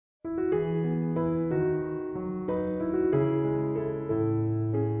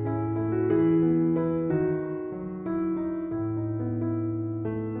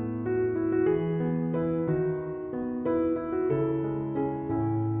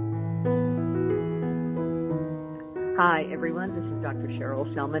Hi, everyone. This is Dr.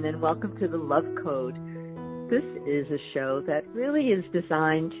 Cheryl Selman, and welcome to the Love Code. This is a show that really is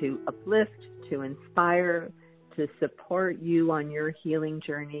designed to uplift, to inspire, to support you on your healing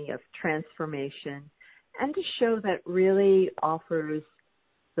journey of transformation, and to show that really offers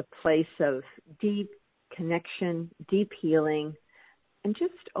the place of deep connection, deep healing, and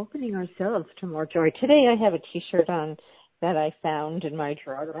just opening ourselves to more joy. Today I have a T-shirt on that I found in my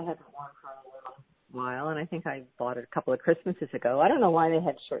drawer that I haven't worn for a little while, and I think I bought it a couple of Christmases ago. I don't know why they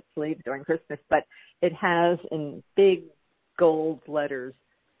had short sleeves during Christmas, but it has in big gold letters,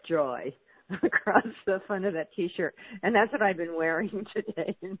 joy, across the front of that T-shirt. And that's what I've been wearing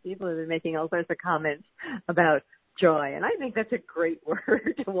today, and people have been making all sorts of comments about joy. And I think that's a great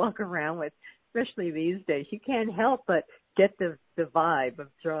word to walk around with, especially these days. You can't help but get the vibe of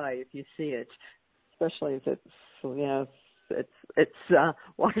joy if you see it, especially if it's, you know, it's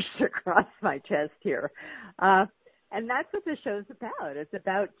washed across my chest here. And that's what the show's about. It's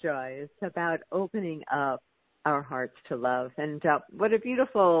about joy. It's about opening up our hearts to love. And what a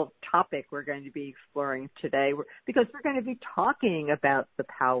beautiful topic we're going to be exploring today, because we're going to be talking about the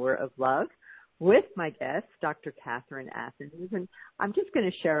power of love with my guest, Dr. Catherine Athens. And I'm just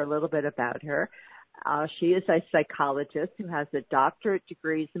going to share a little bit about her. She is a psychologist who has a doctorate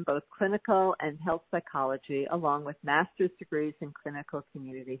degrees in both clinical and health psychology, along with master's degrees in clinical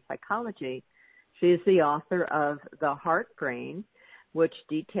community psychology. She is the author of The Heart Brain, which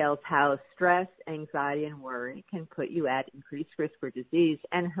details how stress, anxiety, and worry can put you at increased risk for disease.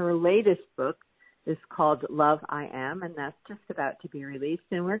 And her latest book is called Love, I Am, and that's just about to be released.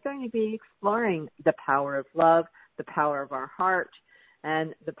 And we're going to be exploring the power of love, the power of our heart,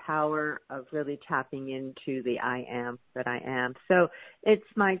 and the power of really tapping into the I am that I am. So it's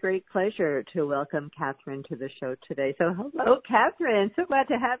my great pleasure to welcome Catherine to the show today. So hello, Catherine. So glad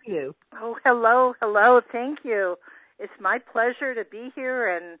to have you. Oh, hello. Thank you. It's my pleasure to be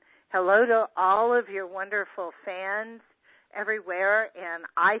here, and hello to all of your wonderful fans everywhere. And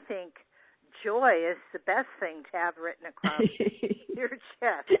I think joy is the best thing to have written across your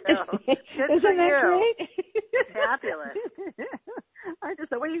chest. So good Isn't for that you. Great? Fabulous. I just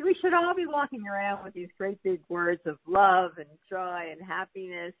thought we should all be walking around with these great big words of love and joy and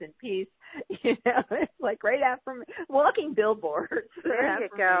happiness and peace. You know, it's like great walking billboards. There you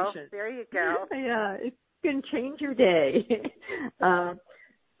go. Yeah, it can change your day.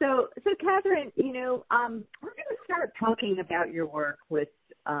 So Catherine, you know, we're going to start talking about your work with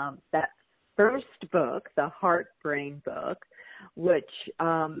that first book, the Heart Brain book, which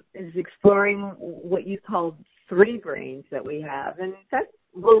is exploring what you call three brains that we have. And that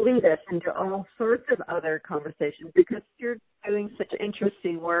will lead us into all sorts of other conversations, because you're doing such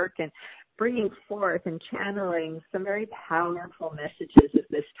interesting work and bringing forth and channeling some very powerful messages at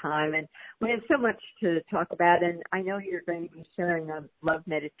this time. And we have so much to talk about, and I know you're going to be sharing a love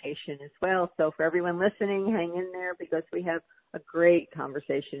meditation as well. So for everyone listening, hang in there, because we have a great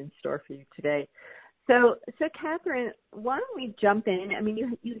conversation in store for you today. So Catherine, why don't we jump in? I mean,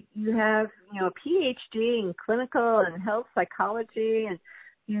 you have, you know, a PhD in clinical and health psychology, and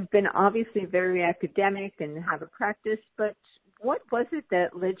you've been obviously very academic and have a practice, but what was it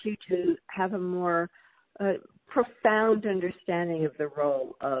that led you to have a more profound understanding of the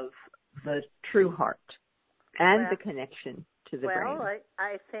role of the true heart and the connection to the brain? Well,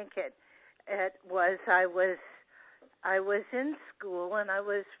 I think it was, I was in school, and I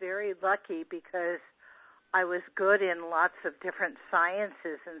was very lucky because I was good in lots of different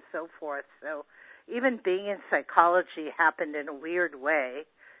sciences and so forth. So even being in psychology happened in a weird way,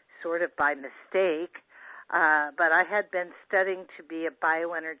 sort of by mistake. But I had been studying to be a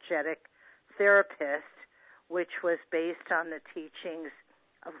bioenergetic therapist, which was based on the teachings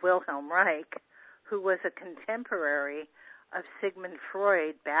of Wilhelm Reich, who was a contemporary of Sigmund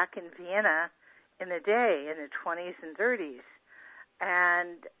Freud back in Vienna in the day, in the 20s and 30s.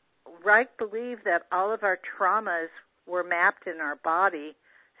 And Reich believed that all of our traumas were mapped in our body,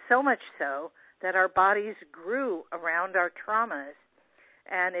 so much so that our bodies grew around our traumas.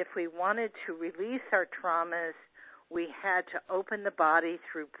 And if we wanted to release our traumas, we had to open the body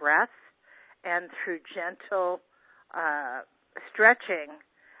through breath and through gentle stretching,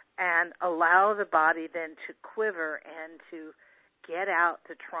 and allow the body then to quiver and to get out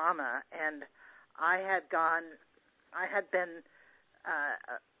the trauma. And I had been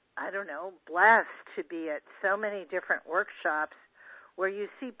blessed to be at so many different workshops where you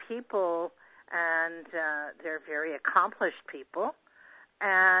see people, and they're very accomplished people,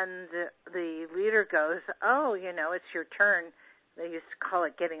 and the leader goes, oh, you know, it's your turn. They used to call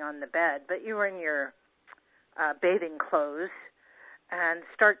it getting on the bed, but you were in your bathing clothes, and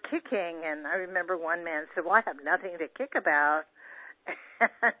start kicking. And I remember one man said, well, I have nothing to kick about.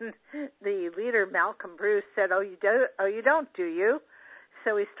 And the leader, Malcolm Bruce, said, oh, you don't, do you?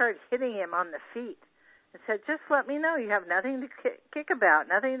 So he started hitting him on the feet and said, just let me know you have nothing to kick about,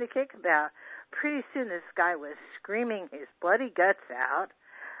 nothing to kick about. Pretty soon this guy was screaming his bloody guts out,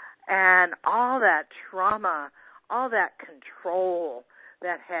 and all that trauma, all that control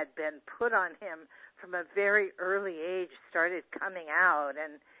that had been put on him from a very early age started coming out,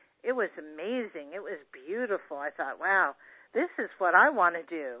 and it was amazing. It was beautiful. I thought, wow, this is what I want to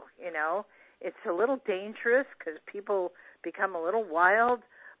do, you know. It's a little dangerous because people become a little wild,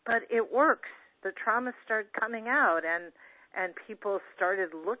 but it works. The trauma started coming out, and people started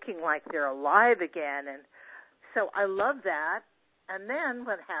looking like they're alive again. And so I love that. And then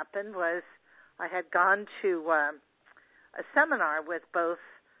what happened was I had gone to a seminar with both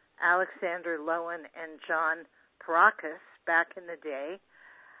Alexander Lowen and John Parakis back in the day,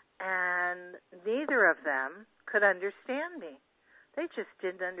 and neither of them could understand me. They just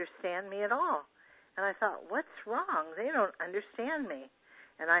didn't understand me at all. And I thought, what's wrong? They don't understand me.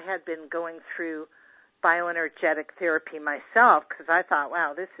 And I had been going through bioenergetic therapy myself because I thought,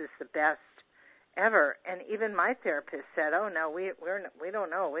 wow, this is the best ever. And even my therapist said, oh, no, we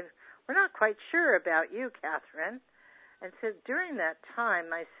don't know. We're not quite sure about you, Catherine. And so during that time,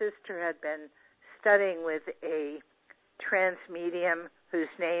 my sister had been studying with a trance medium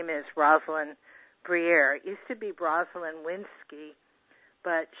whose name is Rosalind Briere. It used to be Rosalind Winsky,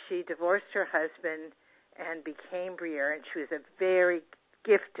 but she divorced her husband and became Briere, and she was a very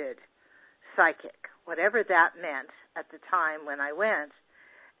gifted psychic, whatever that meant at the time when I went.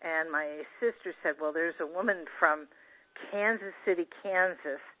 And my sister said, well, there's a woman from Kansas City,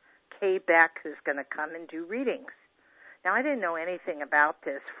 Kansas, Kay Beck, who's going to come and do readings. Now, I didn't know anything about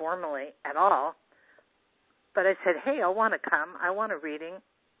this formally at all, but I said, hey, I want to come. I want a reading.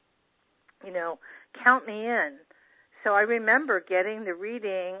 You know, count me in. So I remember getting the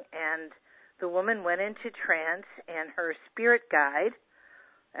reading, and the woman went into trance, and her spirit guide,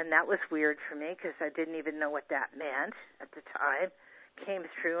 and that was weird for me because I didn't even know what that meant at the time, came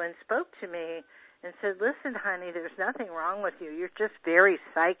through and spoke to me and said, listen, honey, there's nothing wrong with you. You're just very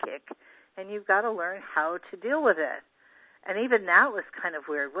psychic, and you've got to learn how to deal with it. And even that was kind of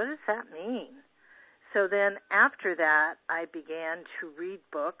weird. What does that mean? So then after that, I began to read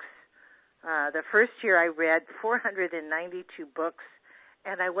books. The first year I read 492 books,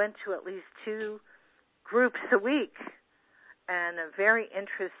 and I went to at least 2 groups a week. And a very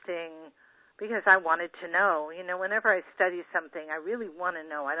interesting, because I wanted to know. You know, whenever I study something, I really want to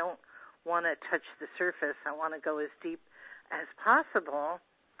know. I don't want to touch the surface. I want to go as deep as possible.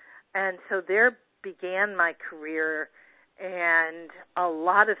 And so there began my career, and a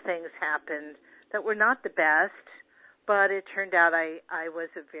lot of things happened that were not the best, but it turned out I was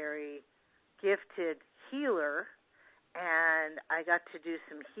a very gifted healer, and I got to do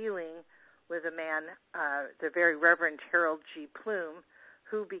some healing with a man, the very Reverend Harold G. Plume,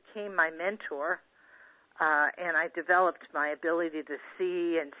 who became my mentor, and I developed my ability to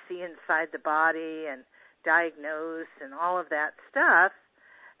see inside the body and diagnose and all of that stuff,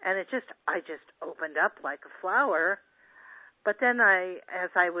 and I just opened up like a flower. But then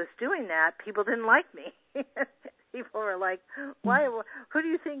as I was doing that, people didn't like me. People were like, "Why? Who do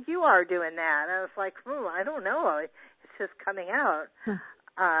you think you are doing that?" And I was like, I don't know. It's just coming out.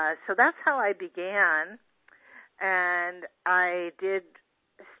 So that's how I began. And I did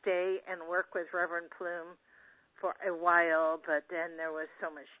stay and work with Reverend Plume for a while, but then there was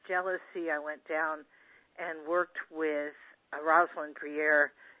so much jealousy. I went down and worked with Rosalind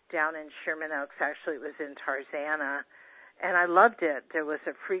Briere down in Sherman Oaks. Actually, it was in Tarzana. And I loved it. There was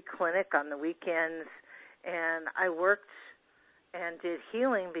a free clinic on the weekends, and I worked and did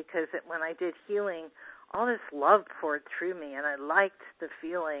healing because when I did healing, all this love poured through me, and I liked the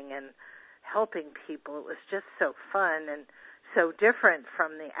feeling and helping people. It was just so fun and so different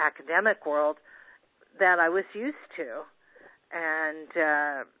from the academic world that I was used to.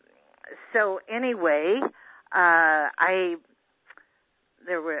 And so anyway,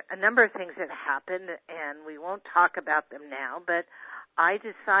 there were a number of things that happened, and we won't talk about them now, but I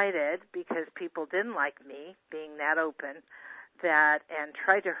decided, because people didn't like me being that open and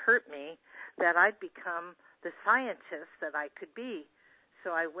tried to hurt me, that I'd become the scientist that I could be.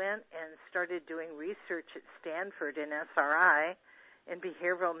 So I went and started doing research at Stanford in SRI in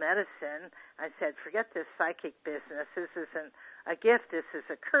behavioral medicine. I said, forget this psychic business. This isn't a gift. This is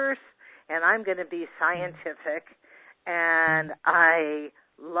a curse, and I'm going to be scientific. And I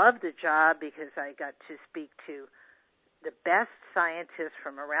loved the job because I got to speak to the best scientists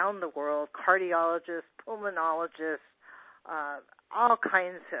from around the world, cardiologists, pulmonologists, all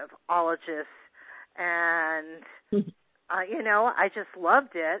kinds of ologists, and I just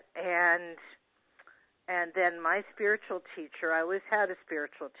loved it. And then my spiritual teacher, I always had a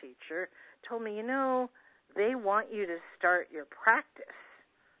spiritual teacher, told me, they want you to start your practice.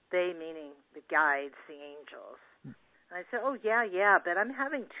 They meaning the guides, the angels. And I said, oh, yeah, but I'm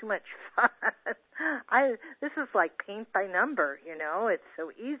having too much fun. This is like paint by number, it's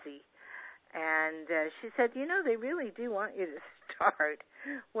so easy. And she said, they really do want you to start.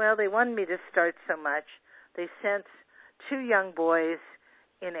 Well, they wanted me to start so much, they sent 2 young boys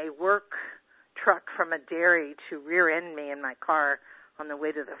in a work truck from a dairy to rear-end me in my car on the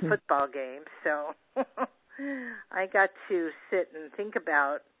way to the football game. So I got to sit and think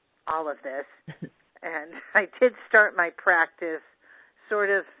about all of this. And I did start my practice sort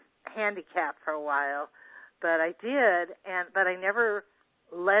of handicapped for a while, but I did, but I never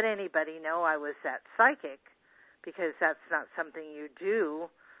let anybody know I was that psychic, because that's not something you do,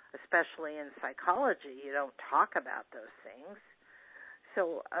 especially in psychology. You don't talk about those things.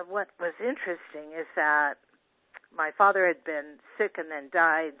 So what was interesting is that my father had been sick and then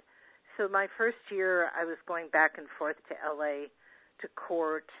died. So my first year, I was going back and forth to L.A. to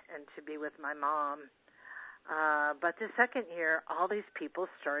court and to be with my mom. But the second year, all these people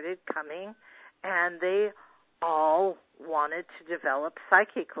started coming, and they all wanted to develop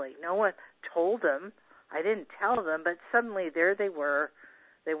psychically. No one told them. I didn't tell them, but suddenly there they were.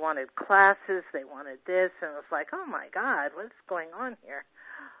 They wanted classes. They wanted this, and it was like, oh, my God, what's going on here?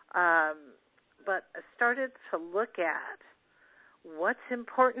 But I started to look at what's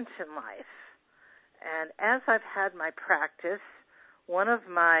important in life. And as I've had my practice, one of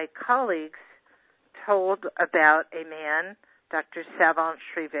my colleagues told about a man, Dr.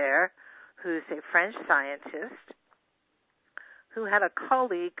 Savant-Schreiber, who's a French scientist, who had a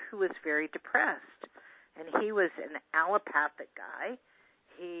colleague who was very depressed. And he was an allopathic guy.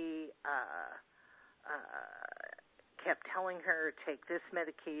 He kept telling her, take this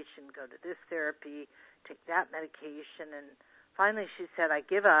medication, go to this therapy, take that medication. And finally she said, I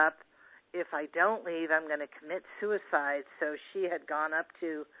give up. If I don't leave, I'm going to commit suicide. So she had gone up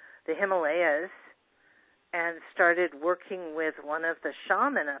to the Himalayas and started working with one of the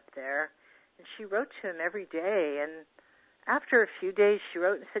shaman up there. And she wrote to him every day. And after a few days, she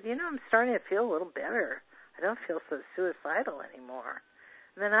wrote and said, I'm starting to feel a little better. I don't feel so suicidal anymore.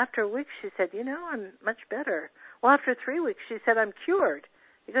 And then after a week, she said, I'm much better. Well, after 3 weeks, she said, I'm cured.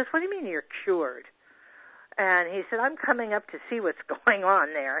 He goes, what do you mean you're cured? And he said, I'm coming up to see what's going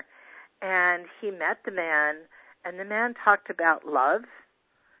on there. And he met the man, and the man talked about love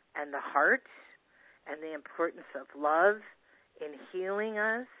and the heart and the importance of love in healing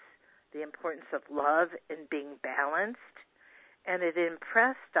us, the importance of love in being balanced. And it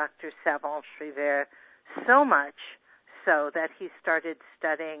impressed Dr. Savant-Schreiber so much so that he started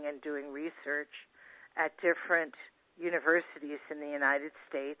studying and doing research at different universities in the United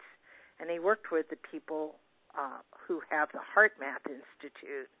States. And he worked with the people who have the HeartMath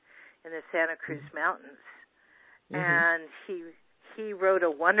Institute in the Santa Cruz Mountains. Mm-hmm. And he wrote a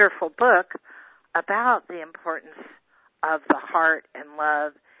wonderful book about the importance of the heart and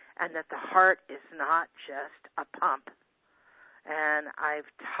love, and that the heart is not just a pump. And I've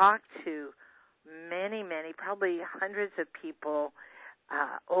talked to many, probably hundreds of people,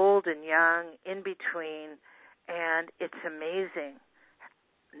 old and young, in between, and it's amazing.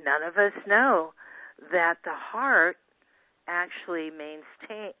 None of us know that the heart actually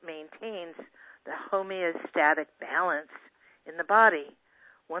maintains the homeostatic balance in the body.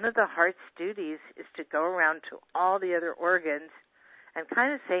 One of the heart's duties is to go around to all the other organs and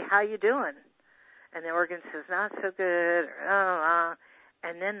kind of say, how you doing? And the organ says, not so good, or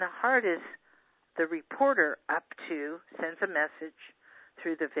and then the heart is the reporter sends a message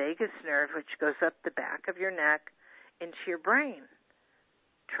through the vagus nerve, which goes up the back of your neck into your brain,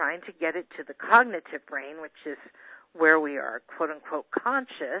 trying to get it to the cognitive brain, which is where we are, quote-unquote,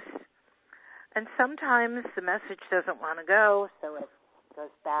 conscious. And sometimes the message doesn't want to go, so it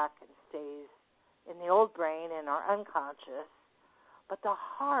goes back and stays in the old brain, in our unconscious. But the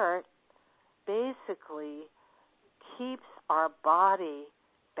heart basically keeps our body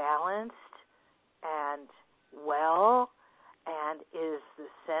balanced and well, and is the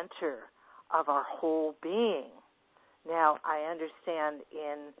center of our whole being. Now, I understand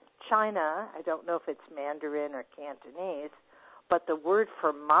in China, I don't know if it's Mandarin or Cantonese, but the word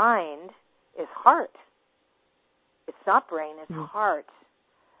for mind is heart. It's not brain, it's heart.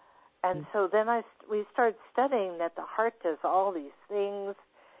 And so then we started studying that the heart does all these things.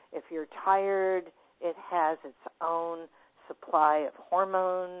 If you're tired, it has its own supply of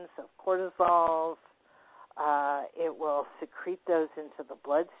hormones, of cortisols, It will secrete those into the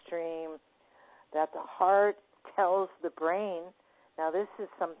bloodstream, that the heart tells the brain, now this is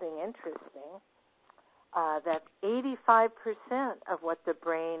something interesting, that 85% of what the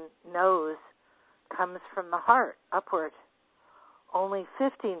brain knows comes from the heart, upward. Only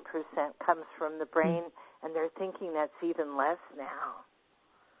 15% comes from the brain, and they're thinking that's even less now.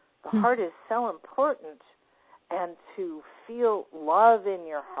 The heart is so important, and to feel love in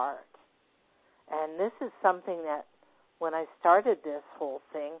your heart. And this is something that when I started this whole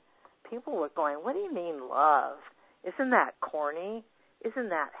thing, people were going, what do you mean love? Isn't that corny? Isn't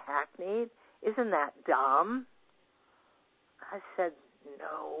that hackneyed? Isn't that dumb? I said,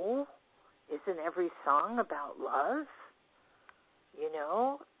 no. Isn't every song about love? You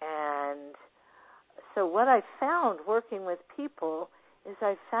know? And so what I found working with people is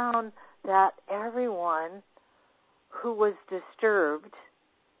I found that everyone who was disturbed,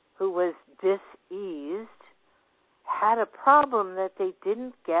 who was diseased, had a problem that they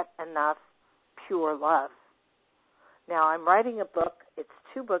didn't get enough pure love. Now, I'm writing a book. It's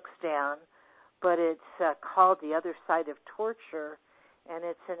 2 books down, but it's called The Other Side of Torture, and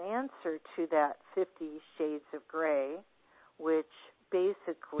it's an answer to that 50 Shades of Grey, which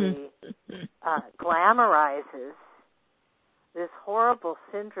basically glamorizes this horrible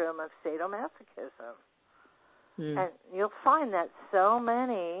syndrome of sadomasochism. And you'll find that so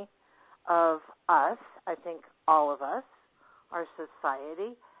many of us, I think all of us, our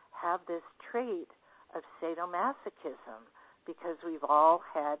society, have this trait of sadomasochism because we've all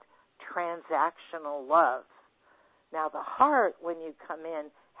had transactional love. Now, the heart, when you come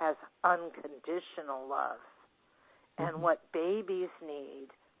in, has unconditional love. And what babies need,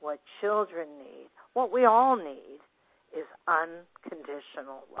 what children need, what we all need is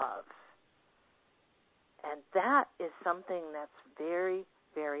unconditional love. And that is something that's very,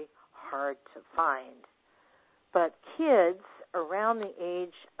 very hard to find. But kids around the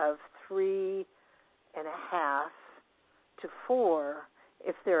age of 3.5 to 4,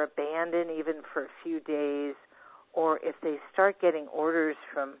 if they're abandoned even for a few days, or if they start getting orders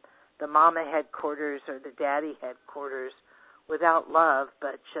from the mama headquarters or the daddy headquarters without love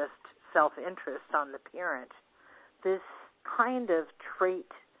but just self-interest on the parent, this kind of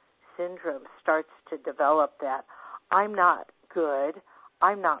trait syndrome starts to develop that I'm not good,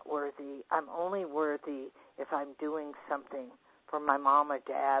 I'm not worthy, I'm only worthy if I'm doing something for my mom or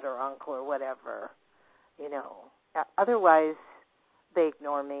dad or uncle or whatever, you know. Otherwise, they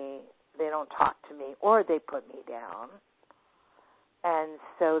ignore me, they don't talk to me, or they put me down. And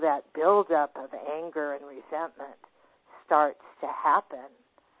so that buildup of anger and resentment starts to happen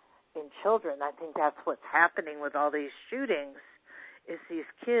in children. I think that's what's happening with all these shootings, is these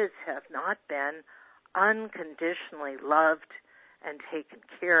kids have not been unconditionally loved and taken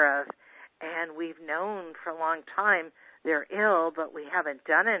care of, and we've known for a long time they're ill, but we haven't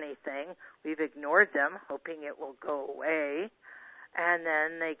done anything. We've ignored them, hoping it will go away, and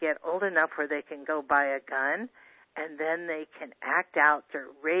then they get old enough where they can go buy a gun, and then they can act out their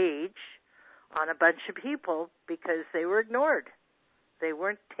rage on a bunch of people because they were ignored. They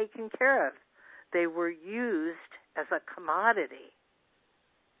weren't taken care of. They were used as a commodity.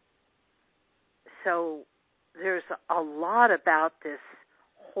 So there's a lot about this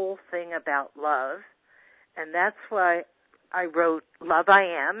whole thing about love, and that's why I wrote Love I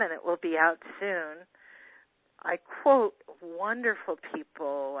Am, and it will be out soon. I quote wonderful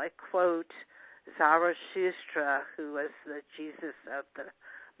people. I quote Zarathustra, who was the Jesus of the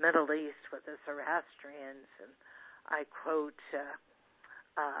Middle East with the Zoroastrians, and I quote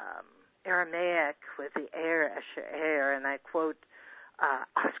Aramaic with the Escher, and I quote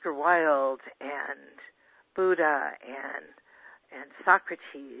Oscar Wilde and Buddha and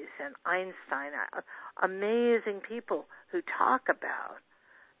Socrates and Einstein, amazing people who talk about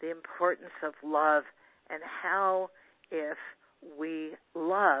the importance of love and how if we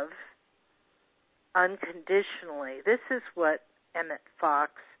love unconditionally, this is what Emmett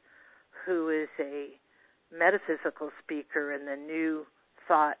Fox, who is a metaphysical speaker in the New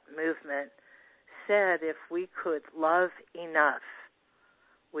Thought movement, said if we could love enough,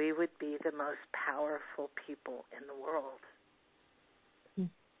 we would be the most powerful people in the world.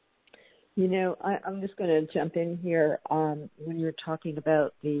 You know, I'm just going to jump in here when you're talking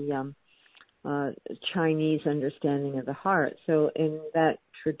about the Chinese understanding of the heart. So in that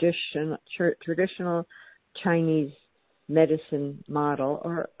traditional Chinese medicine model,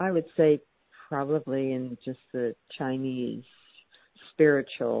 or I would say probably in just the Chinese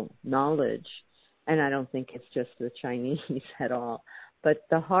spiritual knowledge, and I don't think it's just the Chinese at all, but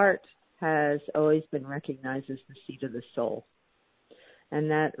the heart has always been recognized as the seat of the soul. And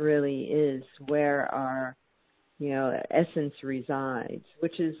that really is where our essence resides,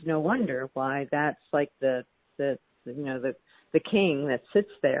 which is no wonder why that's like the king that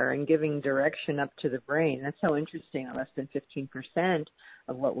sits there and giving direction up to the brain. That's so interesting. Less than 15%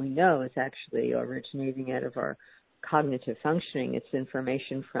 of what we know is actually originating out of our cognitive functioning. It's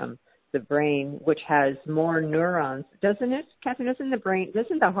information from the brain, which has more neurons, doesn't it, Catherine?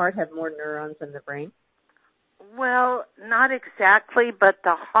 Doesn't the heart have more neurons than the brain? Well, not exactly, but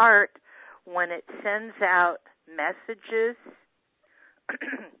the heart, when it sends out messages,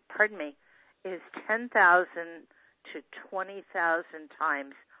 pardon me, is 10,000 to 20,000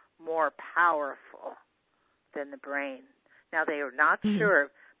 times more powerful than the brain. Now, they are not sure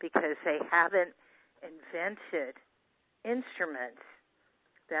because they haven't invented instruments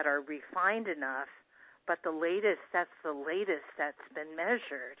that are refined enough, but that's the latest that's been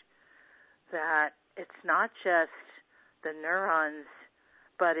measured, that it's not just the neurons,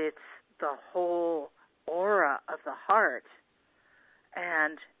 but it's the whole aura of the heart.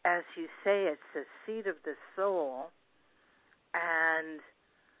 And as you say, it's the seat of the soul. And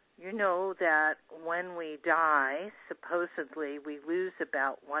you know that when we die, supposedly we lose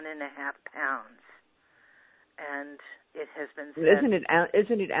about 1.5 pounds. And it has been said...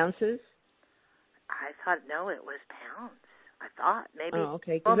 Isn't it ounces? I thought, no, it was pounds. I thought maybe... Oh,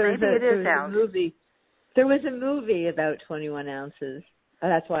 okay. Well, maybe it is ounces. There was a movie about 21 ounces. Oh,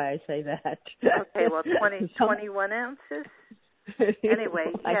 that's why I say that. Okay, well, 21 ounces?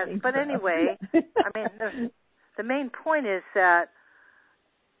 Anyway, yes. But anyway, I mean, the main point is that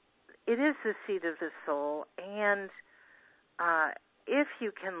it is the seat of the soul, and if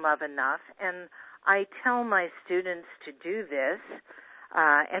you can love enough, and I tell my students to do this,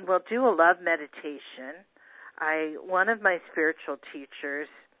 and we'll do a love meditation. One of my spiritual teachers,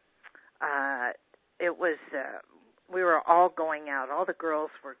 we were all going out. All the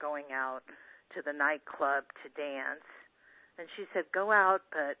girls were going out to the nightclub to dance. And she said, go out,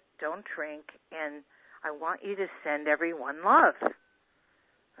 but don't drink, and I want you to send everyone love.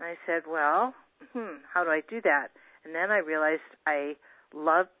 And I said, well, how do I do that? And then I realized I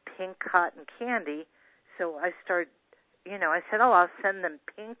love pink cotton candy, so I started, I said, I'll send them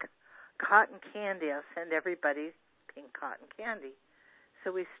pink cotton candy. I'll send everybody pink cotton candy.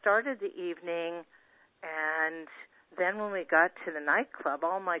 So we started the evening, and then when we got to the nightclub,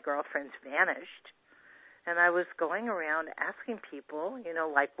 all my girlfriends vanished. And I was going around asking people,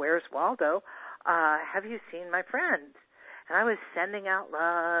 like, where's Waldo? Have you seen my friend? And I was sending out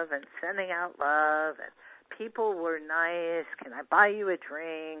love, and people were nice. Can I buy you a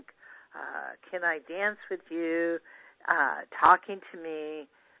drink? Can I dance with you? Talking to me.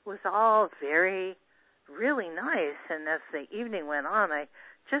 It was all really nice. And as the evening went on, I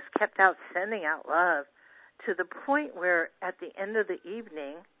just kept sending out love to the point where at the end of the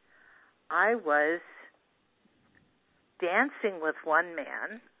evening, I was dancing with one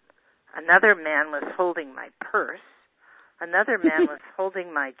man. Another man was holding my purse. Another man was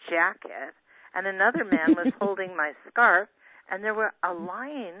holding my jacket. And another man was holding my scarf. And there were a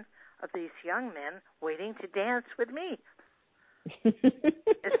line of these young men waiting to dance with me.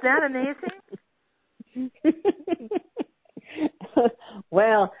 Isn't that amazing?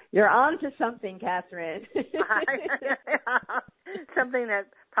 Well, you're on to something, Catherine. Something that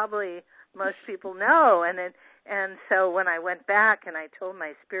probably most people know. And so when I went back and I told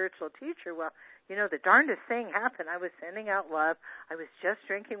my spiritual teacher, well, the darndest thing happened. I was sending out love. I was just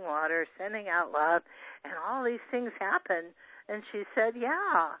drinking water, sending out love, and all these things happened. And she said,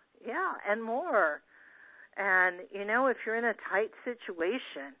 yeah, and more. And, if you're in a tight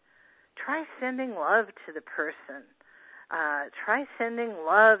situation, try sending love to the person. Try sending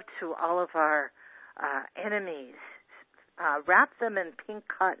love to all of our enemies. Wrap them in pink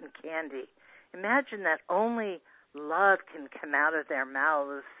cotton candy. Imagine that only love can come out of their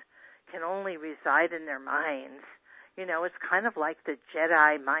mouths, can only reside in their minds. It's kind of like the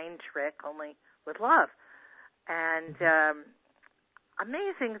Jedi mind trick, only with love. And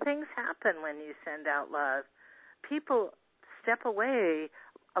amazing things happen when you send out love. People step away,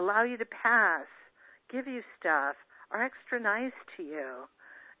 allow you to pass, give you stuff, are extra nice to you.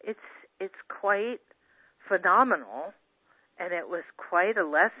 It's quite phenomenal, and it was quite a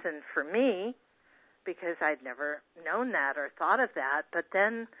lesson for me because I'd never known that or thought of that. But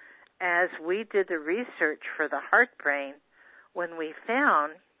then as we did the research for the heart brain, when we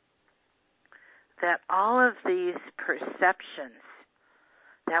found that all of these perceptions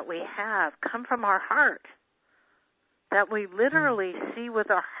that we have come from our heart, that we literally see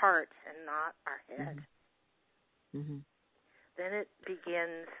with our heart and not our head. Mm-hmm. Then it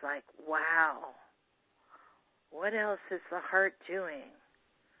begins like, wow, what else is the heart doing?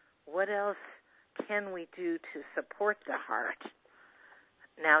 What else can we do to support the heart?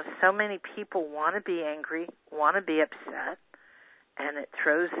 Now, so many people want to be angry, want to be upset, and it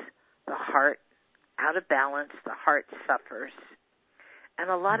throws the heart out of balance. The heart suffers. And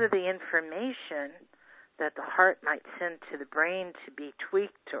a lot of the information that the heart might send to the brain to be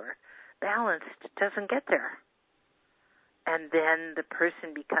tweaked or balanced doesn't get there. And then the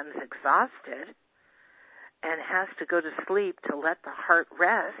person becomes exhausted and has to go to sleep to let the heart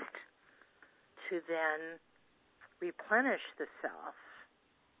rest to then replenish the self.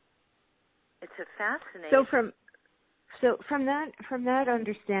 It's a fascinating. So from that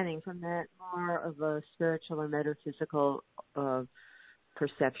understanding, from that more of a spiritual and metaphysical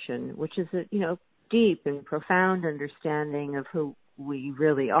perception, which is a deep and profound understanding of who we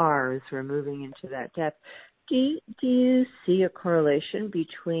really are as we're moving into that depth. Do you see a correlation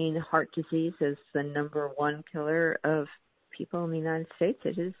between heart disease as the number one killer of people in the United States?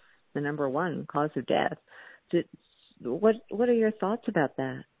 It is the number one cause of death. What are your thoughts about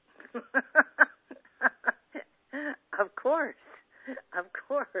that? Of course.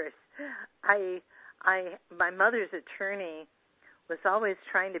 My mother's attorney was always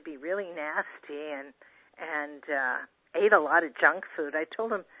trying to be really nasty and ate a lot of junk food. I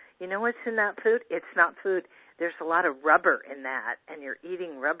told him, you know what's in that food? It's not food. There's a lot of rubber in that, and you're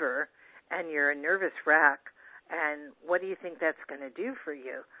eating rubber, and you're a nervous wreck, and what do you think that's going to do for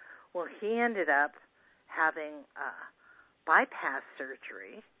you? Well, he ended up having bypass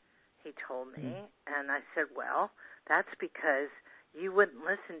surgery, he told me, and I said, well, that's because you wouldn't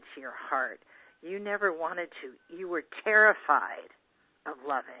listen to your heart. You never wanted to. You were terrified of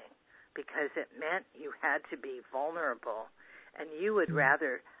loving because it meant you had to be vulnerable, and you would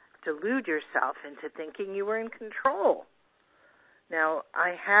rather delude yourself into thinking you were in control. Now,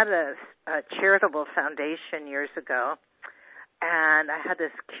 I had a charitable foundation years ago, and I had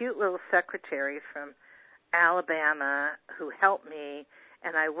this cute little secretary from Alabama who helped me,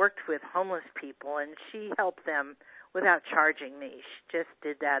 and I worked with homeless people, and she helped them without charging me. She just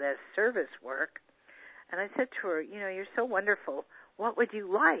did that as service work. And I said to her, you're so wonderful. What would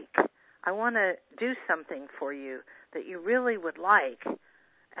you like? I want to do something for you that you really would like.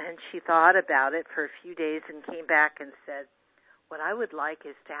 And she thought about it for a few days and came back and said, what I would like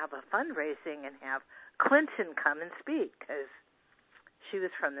is to have a fundraising and have Clinton come and speak, because she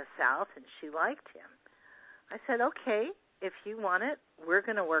was from the South and she liked him. I said, okay, if you want it, we're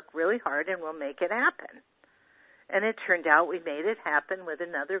going to work really hard and we'll make it happen. And it turned out we made it happen with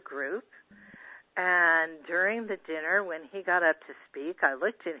another group. And during the dinner, when he got up to speak, I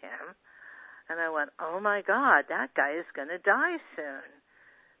looked at him and I went, oh my God, that guy is going to die soon.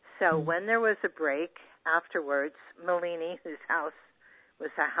 So when there was a break afterwards, Malini, whose house was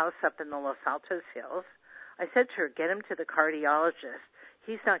a house up in the Los Altos Hills, I said to her, get him to the cardiologist.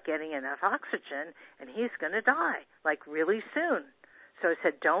 He's not getting enough oxygen, and he's going to die, like really soon. So I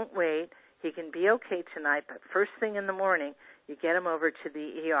said, don't wait. He can be okay tonight, but first thing in the morning, you get him over to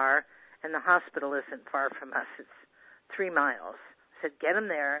the ER, and the hospital isn't far from us. It's 3 miles. I said, get him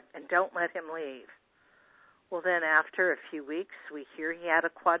there, and don't let him leave. Well, then after a few weeks, we hear he had a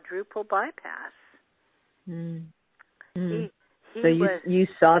quadruple bypass. So you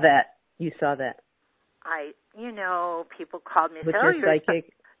saw that. You saw that. People called me and said, oh, you're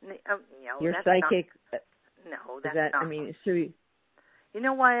psychic. You're psychic. That's not. You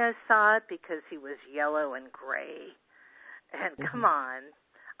know why I saw it? Because he was yellow and gray. And come on.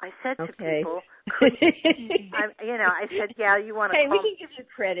 I said to people, I said, yeah, you want to Hey, we can give you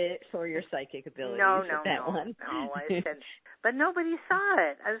credit for your psychic abilities. No, I said, but nobody saw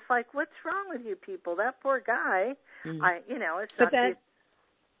it. I was like, what's wrong with you people? That poor guy. It's not.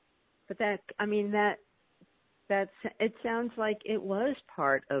 It sounds like it was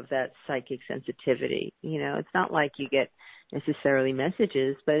part of that psychic sensitivity. It's not like you get necessarily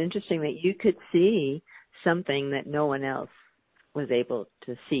messages, but interesting that you could see something that no one else was able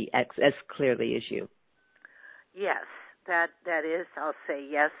to see as clearly as you. Yes, that is, I'll say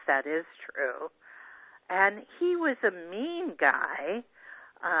yes, that is true. And he was a mean guy,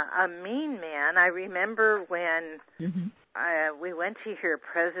 a mean man. I remember when we went to hear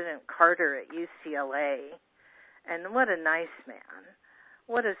President Carter at UCLA, and what a nice man.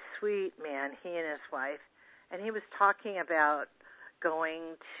 What a sweet man, he and his wife. And he was talking about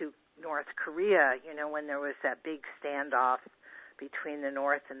going to North Korea, when there was that big standoff between the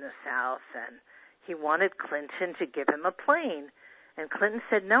North and the South, and he wanted Clinton to give him a plane. And Clinton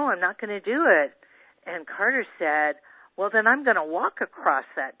said, no, I'm not going to do it. And Carter said, well, then I'm going to walk across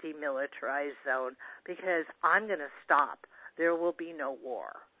that demilitarized zone because I'm going to stop. There will be no war.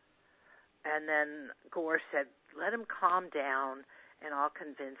 And then Gore said, let him calm down and I'll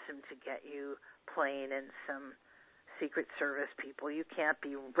convince him to get you playing in some Secret Service people. You can't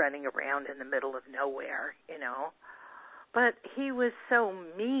be running around in the middle of nowhere, you know. But he was so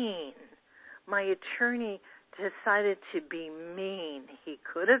mean. My attorney decided to be mean. He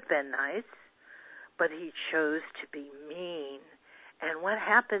could have been nice, but he chose to be mean. And what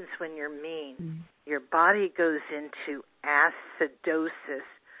happens when you're mean? Your body goes into acidosis,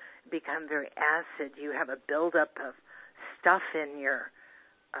 become very acid. You have a buildup of stuff in your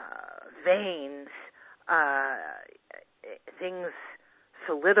veins. Things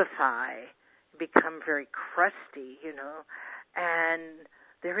solidify, become very crusty, you know, and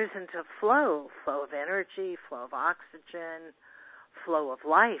there isn't a flow of energy, flow of oxygen, flow of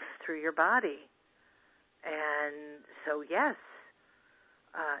life through your body. And so, yes,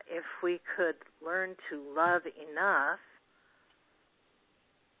 if we could learn to love enough,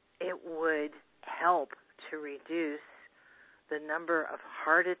 it would help to reduce the number of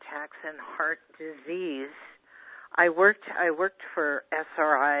heart attacks and heart disease. I worked for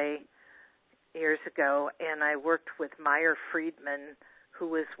SRI years ago, and I worked with Meyer Friedman, who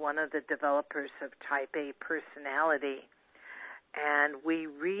was one of the developers of Type A personality, and we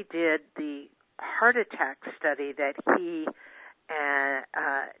redid the heart attack study that he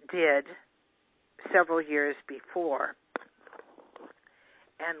did several years before.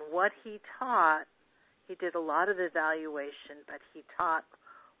 And what he taught, he did a lot of evaluation, but he taught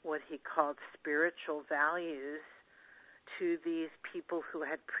what he called spiritual values to these people who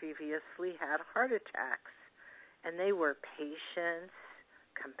had previously had heart attacks. And they were patience,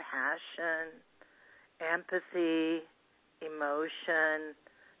 compassion, empathy, emotion,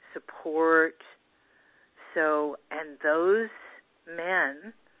 support. So, and those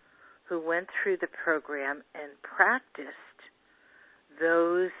men who went through the program and practiced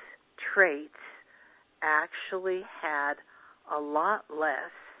those traits actually had a lot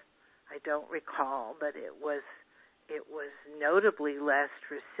less, I don't recall, but it was notably less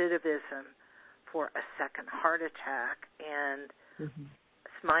recidivism for a second heart attack. And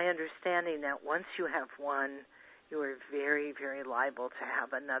it's my understanding that once you have one, you are very, very liable to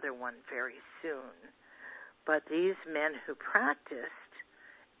have another one very soon. But these men who practiced,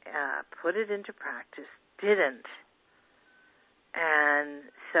 put it into practice, didn't. And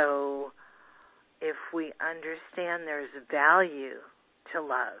so if we understand there's value to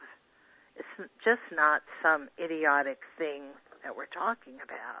love, it's just not some idiotic thing that we're talking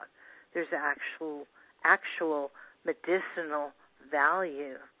about. There's actual medicinal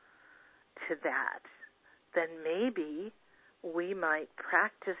value to that. Then maybe we might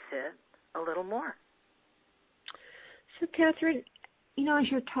practice it a little more. So, Catherine, you know, as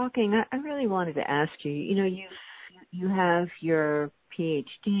you're talking, I really wanted to ask you, you know, you have your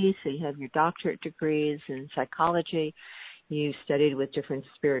PhD, so you have your doctorate degrees in psychology. You studied with different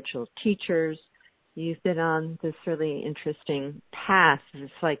spiritual teachers. You've been on this really interesting path.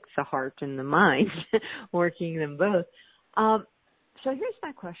 It's like the heart and the mind, working them both. So here's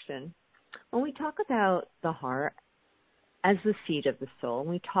my question. When we talk about the heart as the seat of the soul,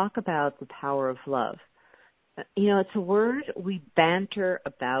 when we talk about the power of love, you know, it's a word we banter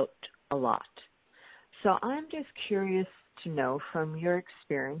about a lot. So I'm just curious to know, from your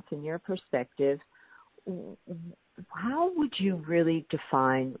experience and your perspective, how would you really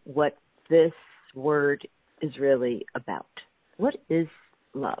define what this word is really about? What is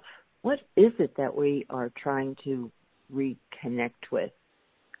love? What is it that we are trying to reconnect with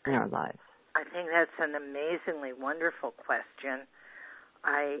in our lives? I think that's an amazingly wonderful question.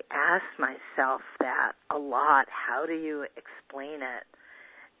 I ask myself that a lot. How do you explain it?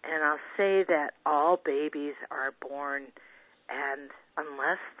 And I'll say that all babies are born, and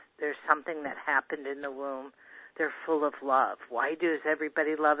unless there's something that happened in the womb, they're full of love. Why does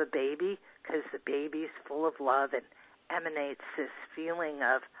everybody love a baby? Because the baby's full of love and emanates this feeling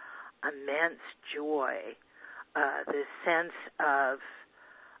of immense joy, this sense of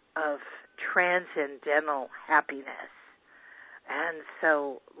transcendental happiness. And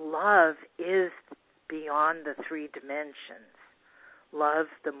so love is beyond the three dimensions. Love,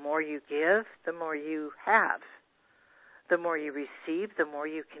 the more you give, the more you have. The more you receive, the more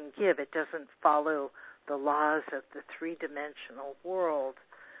you can give. It doesn't follow the laws of the three-dimensional world.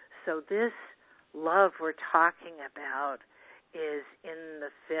 So this love we're talking about is in the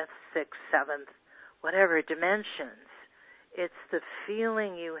fifth, sixth, seventh, whatever dimensions. It's the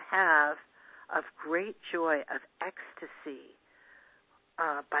feeling you have of great joy, of ecstasy,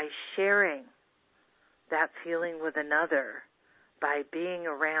 by sharing that feeling with another, by being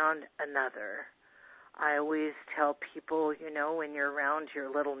around another. I always tell people, you know, when you're around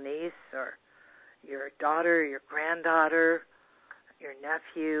your little niece or your daughter, your granddaughter, your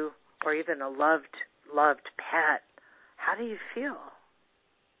nephew, or even a loved pet, how do you feel?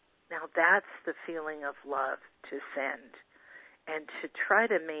 Now that's the feeling of love to send, and to try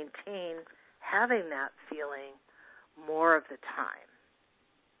to maintain having that feeling more of the time.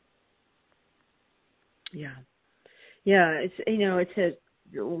 Yeah, it's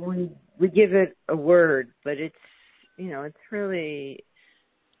we give it a word, but it's really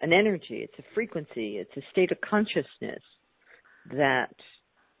an energy, it's a frequency, it's a state of consciousness that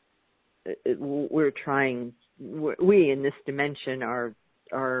we in this dimension are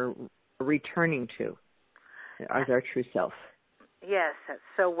returning to as our true self. Yes, that's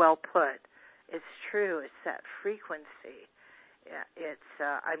so well put. It's true. It's that frequency. Yeah,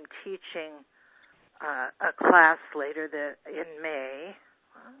 I'm teaching a class later in May.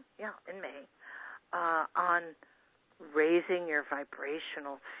 On raising your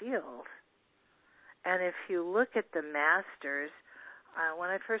vibrational field. And if you look at the masters, when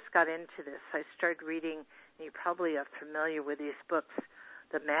I first got into this, I started reading, and you probably are familiar with these books,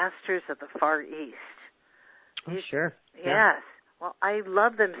 The Masters of the Far East. Oh, sure. Yes. Yeah. Well, I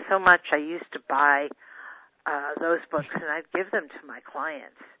love them so much, I used to buy those books, and I'd give them to my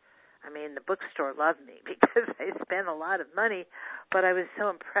clients. I mean, the bookstore loved me because I spent a lot of money, but I was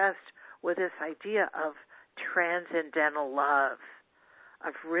so impressed with this idea of transcendental love,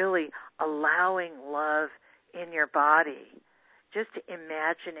 of really allowing love in your body, just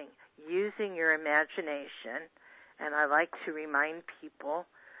imagining, using your imagination. And I like to remind people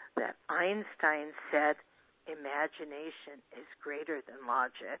that Einstein said imagination is greater than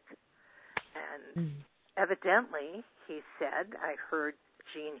logic. And evidently, he said, I heard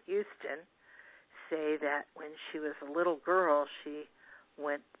Jean Houston say that when she was a little girl, she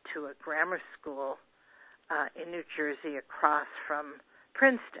went to a grammar school in New Jersey across from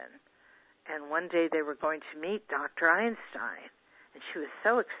Princeton. And one day they were going to meet Dr. Einstein, and she was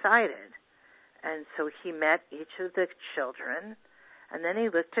so excited. And so he met each of the children, and then he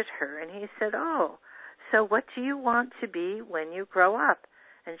looked at her and he said, "Oh, so what do you want to be when you grow up?"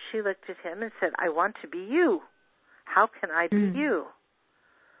 And she looked at him and said, "I want to be you. How can I be you?"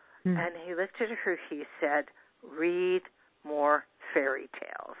 And he looked at her, he said, "Read more fairy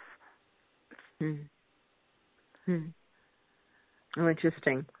tales." Oh,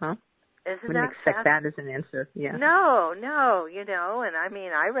 interesting, huh? Wouldn't expect that as an answer. Yeah. No, and I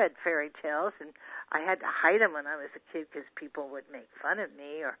mean, I read fairy tales, and I had to hide them when I was a kid because people would make fun of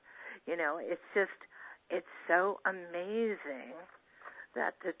me, or, it's so amazing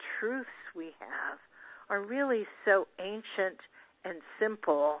that the truths we have are really so ancient and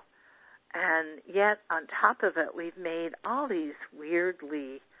simple, and yet on top of it, we've made all these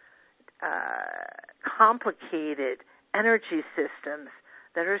weirdly complicated energy systems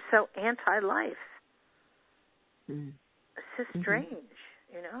that are so anti-life. It's just strange,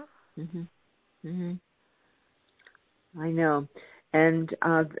 I know. And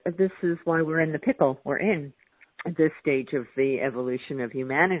this is why we're in the pickle. We're in this stage of the evolution of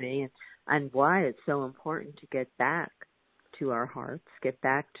humanity, and why it's so important to get back to our hearts, get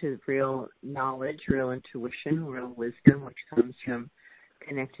back to real knowledge, real intuition, real wisdom, which comes from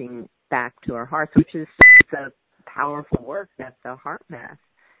connecting back to our hearts, which is the powerful work that the HeartMath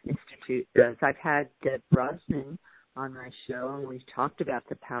Institute does. I've had Deb Brosnan on my show, and we've talked about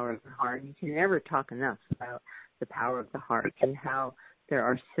the power of the heart. You can never talk enough about the power of the heart and how there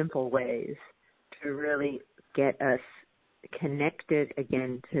are simple ways to really get us connected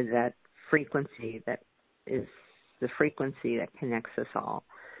again to that frequency that is the frequency that connects us all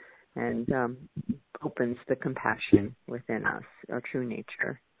and opens the compassion within us, our true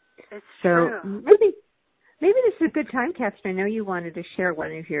nature. It's true. Maybe this is a good time, Catherine. I know you wanted to share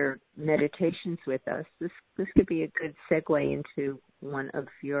one of your meditations with us. This could be a good segue into one of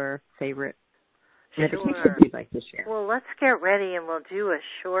your favorite meditations you'd like to share. Well, let's get ready and we'll do a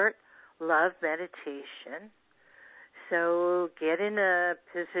short love meditation. So get in a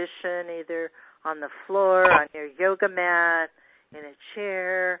position either on the floor, on your yoga mat, in a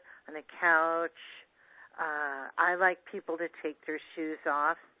chair, on a couch. I like people to take their shoes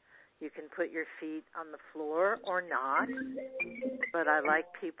off. You can put your feet on the floor or not, but I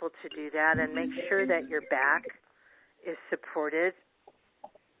like people to do that, and make sure that your back is supported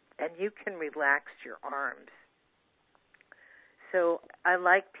and you can relax your arms. So I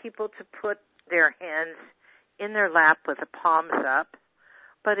like people to put their hands in their lap with the palms up,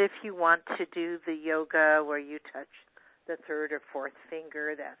 but if you want to do the yoga where you touch the third or fourth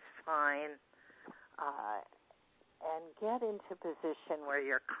finger, that's fine. And get into a position where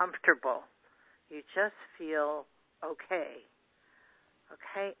you're comfortable. You just feel okay.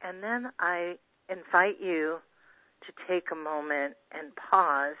 Okay? And then I invite you to take a moment and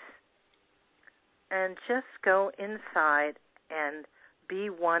pause and just go inside and be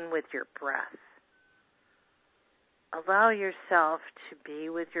one with your breath. Allow yourself to be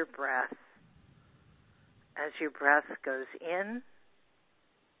with your breath as your breath goes in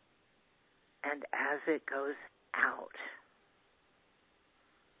and as it goes out.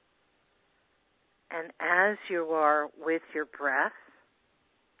 And as you are with your breath,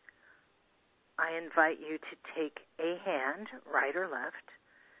 I invite you to take a hand, right or left,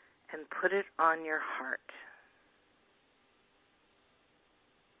 and put it on your heart.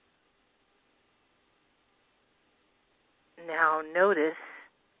 Now notice,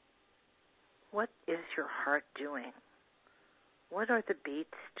 what is your heart doing? What are the beats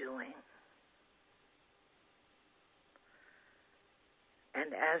doing?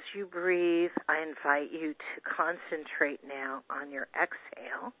 And as you breathe, I invite you to concentrate now on your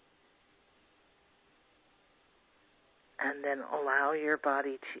exhale, and then allow your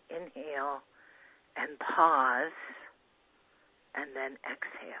body to inhale and pause, and then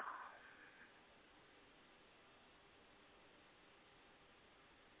exhale.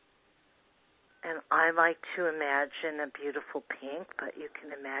 And I like to imagine a beautiful pink, but you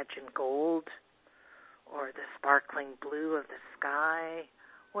can imagine gold or the sparkling blue of the sky,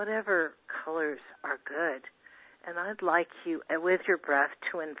 whatever colors are good. And I'd like you, with your breath,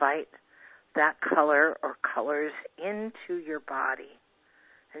 to invite that color or colors into your body.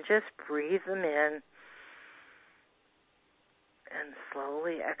 And just breathe them in and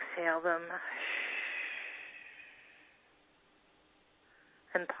slowly exhale them.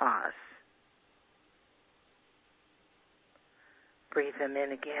 And pause. Breathe them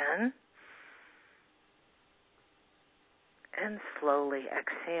in again. And slowly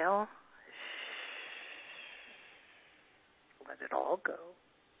exhale. Let it all go.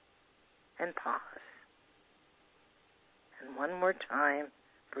 And pause. And one more time,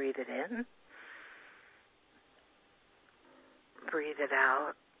 breathe it in. Breathe it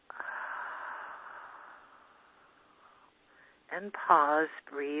out. And pause,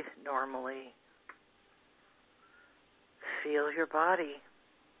 breathe normally. Feel your body.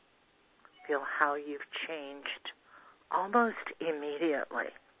 Feel how you've changed almost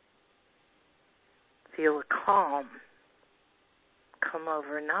immediately. Feel a calm come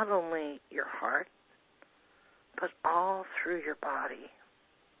over not only your heart, but all through your body.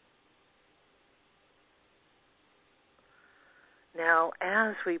 Now,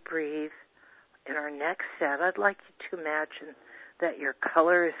 as we breathe in our next set, I'd like you to imagine that your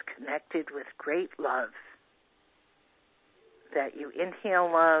color is connected with great love. That you inhale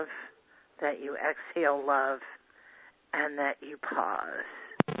love, that you exhale love, and that you pause.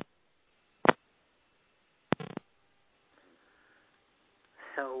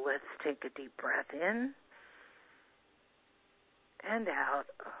 So let's take a deep breath in and out.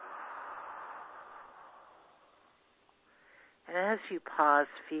 And as you pause,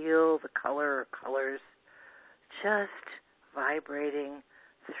 feel the color or colors just vibrating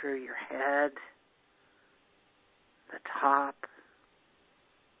through your head, the top,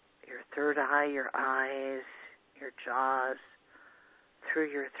 your third eye, your eyes, your jaws, through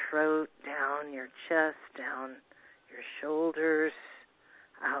your throat, down your chest, down your shoulders,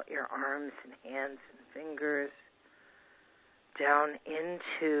 out your arms and hands and fingers, down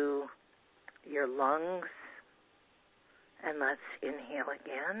into your lungs. And let's inhale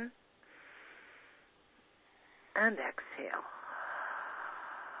again and exhale.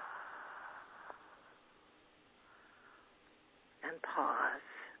 And pause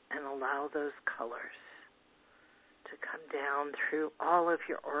and allow those colors to come down through all of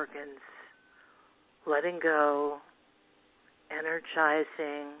your organs, letting go,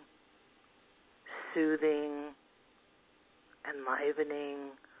 energizing, soothing,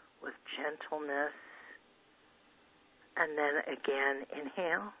 enlivening with gentleness. And then again,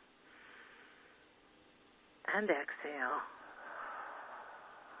 inhale and exhale.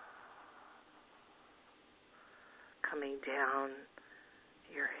 Coming down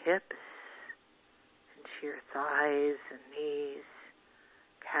your hips, into your thighs and knees,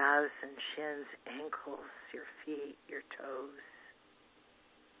 calves and shins, ankles, your feet, your toes,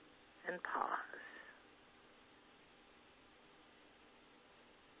 and pause.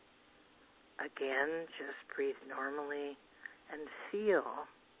 Again, just breathe normally and feel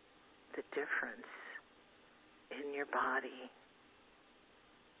the difference in your body.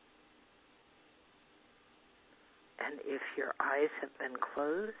 And if your eyes have been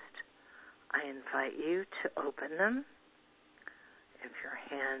closed, I invite you to open them. If your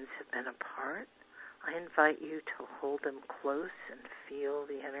hands have been apart, I invite you to hold them close and feel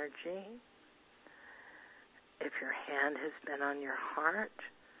the energy. if your hand has been on your heart,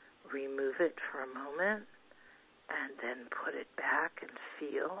 remove it for a moment and then put it back and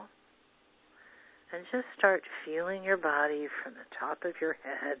feel. And just start feeling your body from the top of your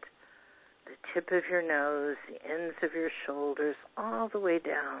head, the tip of your nose, the ends of your shoulders, all the way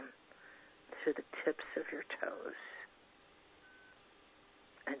down to the tips of your toes.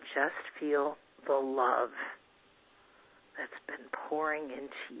 And just feel the love that's been pouring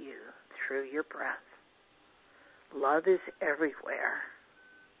into you through your breath. Love is everywhere.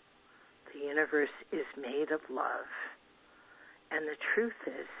 The universe is made of love. And the truth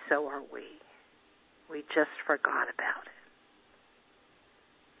is, so are we. We just forgot about it.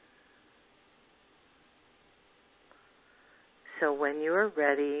 So when you are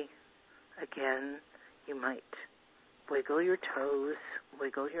ready, again, you might wiggle your toes,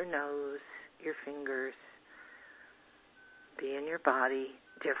 wiggle your nose, your fingers, be in your body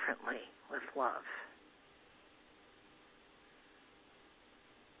differently with love.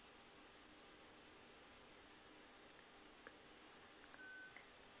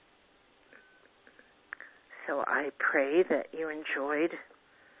 So I pray that you enjoyed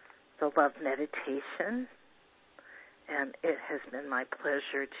the love meditation, and it has been my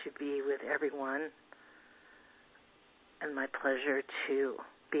pleasure to be with everyone and my pleasure to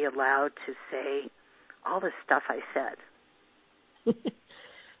be allowed to say all the stuff I said.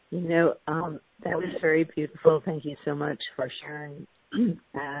 That was very beautiful. Thank you so much for sharing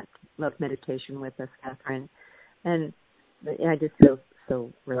that love meditation with us, Catherine. And I just feel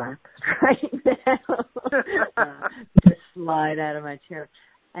so relaxed right now. Just slide out of my chair.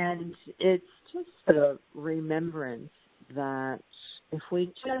 And it's just a remembrance that if we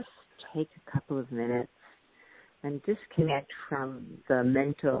just take a couple of minutes and disconnect from the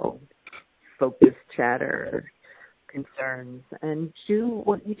mental focused chatter concerns and do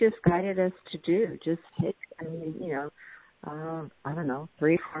what you just guided us to do. Just take,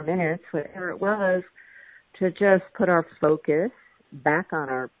 3-4 minutes, whatever it was, to just put our focus back on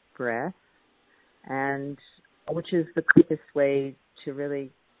our breath, and which is the quickest way to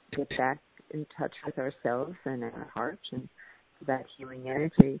really get back in touch with ourselves and our heart and that healing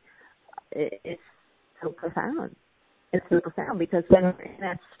energy. It's so profound. It's so profound because when we're in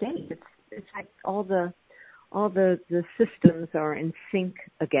that state, it's like all the systems are in sync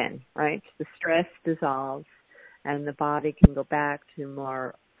again, right? The stress dissolves and the body can go back to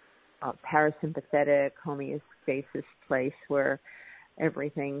more parasympathetic homeostasis place where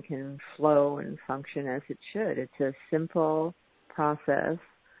everything can flow and function as it should. It's a simple process,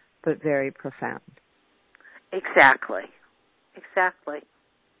 but very profound. Exactly.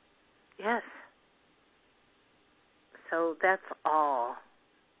 Yes. So that's all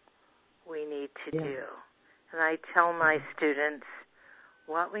we need to do. And I tell my students,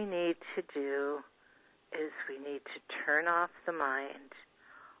 what we need to do is we need to turn off the mind,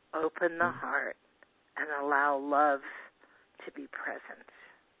 open the heart, and allow love to be present.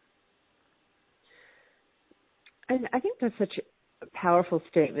 And I think that's such a powerful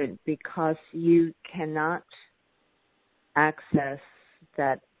statement because you cannot access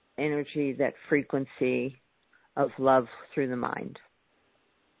that energy, that frequency of love through the mind.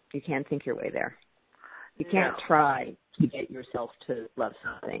 You can't think your way there. You can't try to get yourself to love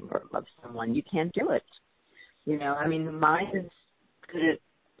something or love someone. You can't do it. The mind is good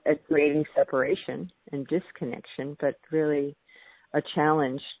at creating separation and disconnection, but really a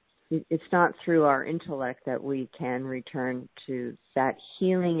challenge. It's not through our intellect that we can return to that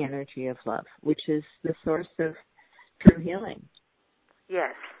healing energy of love, which is the source of true healing.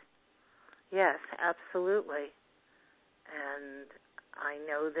 Yes, absolutely. And I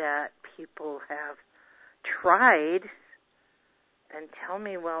know that people have tried and tell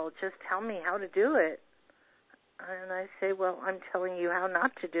me, well, just tell me how to do it. And I say, well, I'm telling you how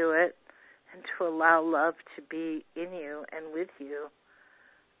not to do it and to allow love to be in you and with you.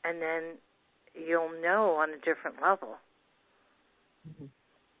 And then you'll know on a different level. Mm-hmm.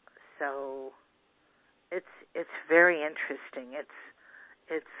 So it's very interesting.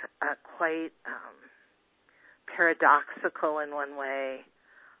 It's quite paradoxical in one way,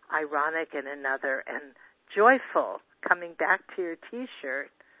 ironic in another, and joyful, coming back to your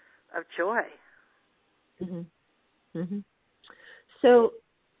T-shirt of joy. Mm-hmm. Mm-hmm. So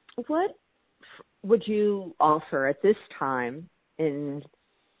what would you offer at this time in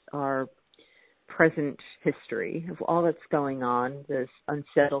our present history of all that's going on, this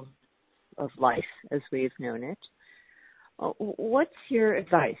unsettled of life as we've known it? What's your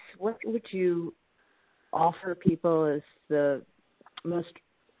advice? What would you offer people as the most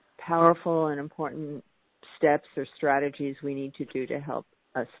powerful and important steps or strategies we need to do to help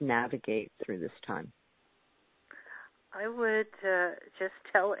us navigate through this time? I would just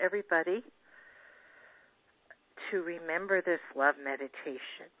tell everybody to remember this love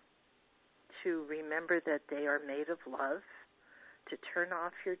meditation, to remember that they are made of love, to turn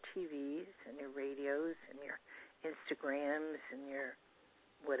off your TVs and your radios and your Instagrams and your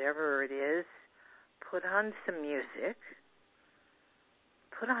whatever it is. Put on some music.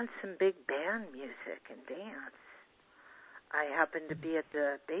 Put on some big band music and dance. I happened to be at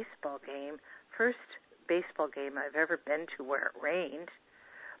the baseball game, first baseball game I've ever been to where it rained,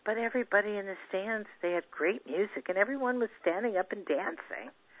 but everybody in the stands, they had great music, and everyone was standing up and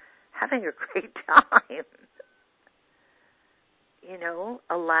dancing, having a great time. You know,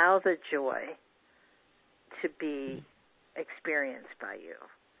 allow the joy to be experienced by you.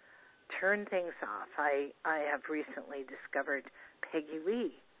 Turn things off. I have recently discovered Peggy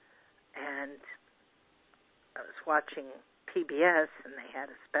Lee, and I was watching PBS, and they had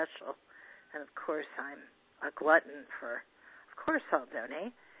a special, and of course I'm a glutton for, of course I'll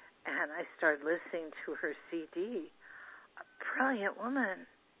donate, and I started listening to her CD. A brilliant woman.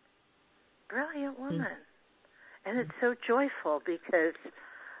 And it's so joyful because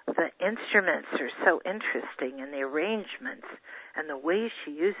the instruments are so interesting, and the arrangements, and the way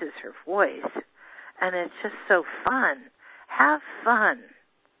she uses her voice, and it's just so fun. Have fun.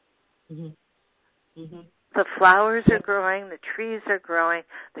 The flowers are growing, the trees are growing,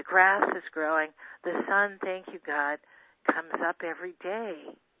 the grass is growing, the sun, thank you God, comes up every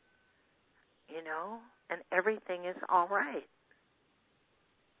day, you know, and everything is all right.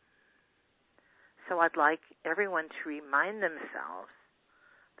 So I'd like everyone to remind themselves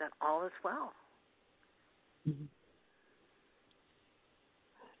that all is well.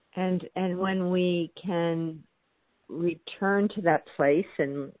 And when we can return to that place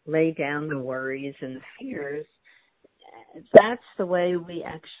and lay down the worries and the fears, that's the way we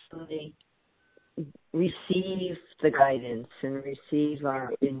actually receive the guidance and receive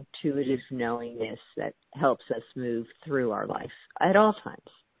our intuitive knowingness that helps us move through our life at all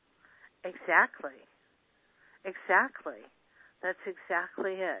times. Exactly. That's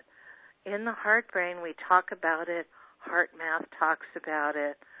exactly it. In the Heart Brain, we talk about it. HeartMath talks about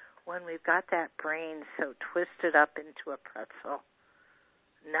it. When we've got that brain so twisted up into a pretzel,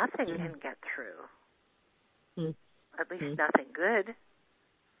 nothing can get through. At least nothing good.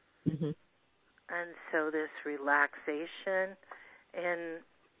 And so this relaxation, and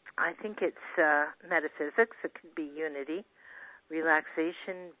I think it's metaphysics, it could be unity.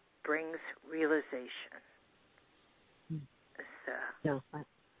 Relaxation brings realization. No,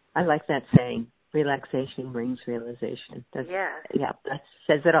 I like that saying. Relaxation brings realization. Yeah, that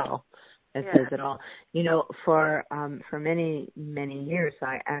says it all. Says it all. You know, for many years,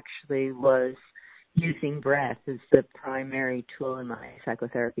 I actually was using breath as the primary tool in my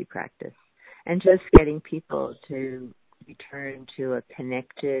psychotherapy practice, and just getting people to return to a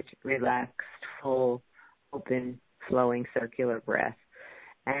connected, relaxed, full, open, flowing, circular breath,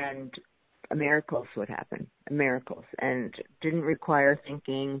 and miracles would happen. Miracles, and didn't require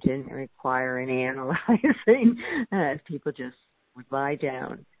thinking, didn't require any analyzing. People just would lie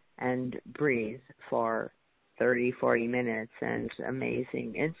down and breathe for 30, 40 minutes, and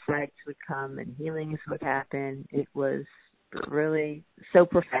amazing insights would come and healings would happen. It was really so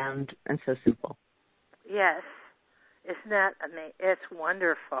profound and so simple. Yes. Isn't that amazing? It's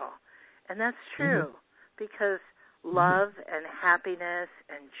wonderful. And that's true, because love and happiness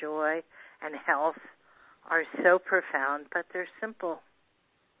and joy and health are so profound, but they're simple.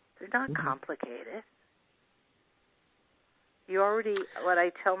 They're not complicated. You already, what I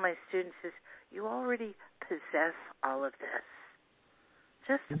tell my students is, you already possess all of this.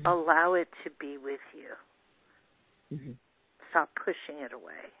 Just allow it to be with you. Stop pushing it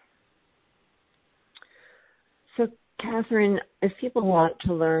away. So, Catherine, if people want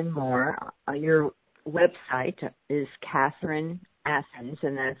to learn more, your website is Catherine Athans,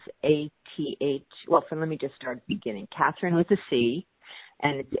 and that's A-T-H, well, let me just start at the beginning. Catherine with a C,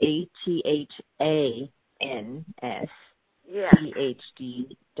 and it's A-T-H-A-N-S,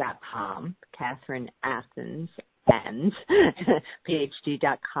 PhD.com, Catherine Athans,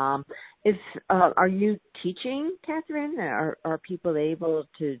 PhD.com. Are you teaching, Catherine? Are people able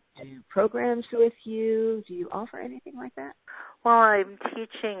to do programs with you? Do you offer anything like that? Well, I'm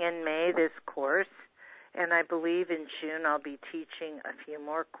teaching in May this course, and I believe in June I'll be teaching a few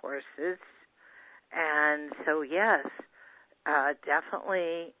more courses. And so, yes,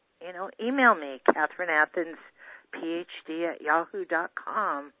 definitely, email me, Catherine Athans,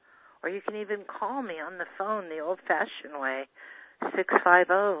 PhD@yahoo.com, or you can even call me on the phone the old-fashioned way,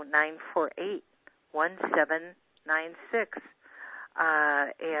 650-948-1796.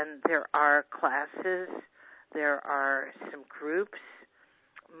 And there are classes There are some groups.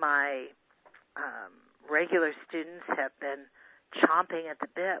 My regular students have been chomping at the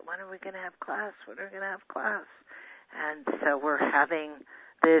bit. When are we going to have class? When are we going to have class? And so we're having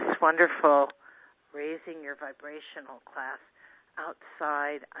this wonderful Raising Your Vibrational class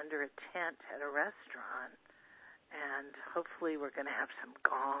outside under a tent at a restaurant. And hopefully we're going to have some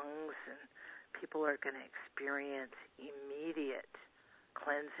gongs, and people are going to experience immediate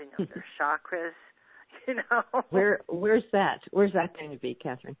cleansing of their chakras, Where's that? Where's that going to be,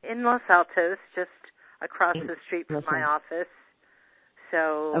 Catherine? In Los Altos, just across the street from my office.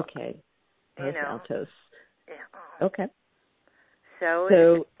 So, okay. Los Altos. Yeah. Okay.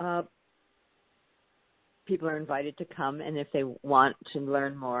 So people are invited to come, and if they want to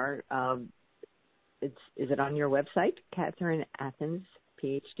learn more, is it on your website,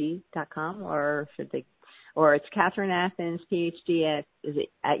 CatherineAthensPhD.com, or should they? Or it's Catherine Athens PhD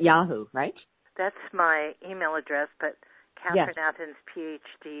at Yahoo, right? That's my email address, but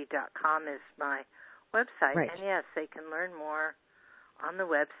CatherineAthensPhD.com is my website. Right. And yes, they can learn more on the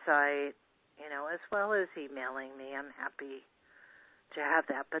website, as well as emailing me. I'm happy to have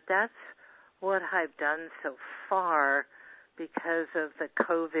that. But that's what I've done so far. Because of the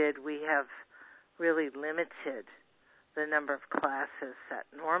COVID, we have really limited the number of classes that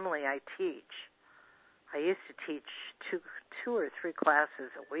normally I teach. I used to teach two or three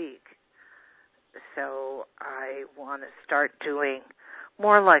classes a week. So I want to start doing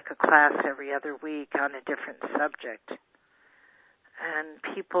more like a class every other week on a different subject. And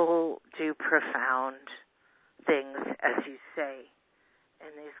people do profound things, as you say,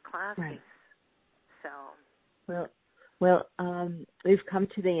 in these classes. Right. So. Well, we've come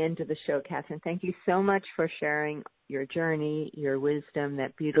to the end of the show, Catherine. Thank you so much for sharing your journey, your wisdom,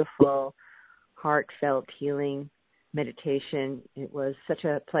 that beautiful, heartfelt healing meditation. It was such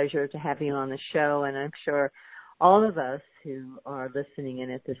a pleasure to have you on the show, and I'm sure all of us who are listening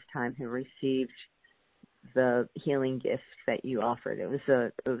in at this time have received the healing gifts that you offered. It was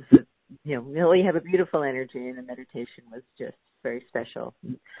really have a beautiful energy, and the meditation was just very special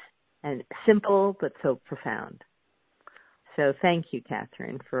and simple, but so profound. So thank you,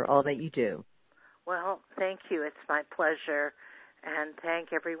 Catherine, for all that you do. Well, thank you. It's my pleasure. And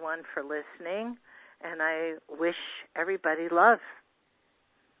thank everyone for listening. And I wish everybody love.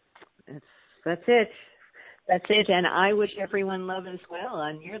 That's it. That's it. And I wish everyone love as well.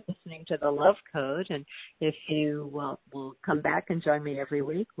 And you're listening to The Love Code. And if you will come back and join me every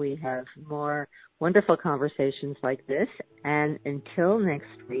week, we have more wonderful conversations like this. And until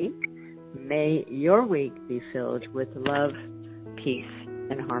next week, may your week be filled with love, peace,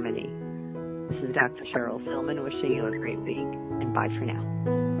 and harmony. This is Dr. Cheryl Silman wishing you a great week, and bye for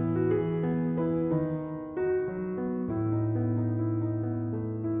now.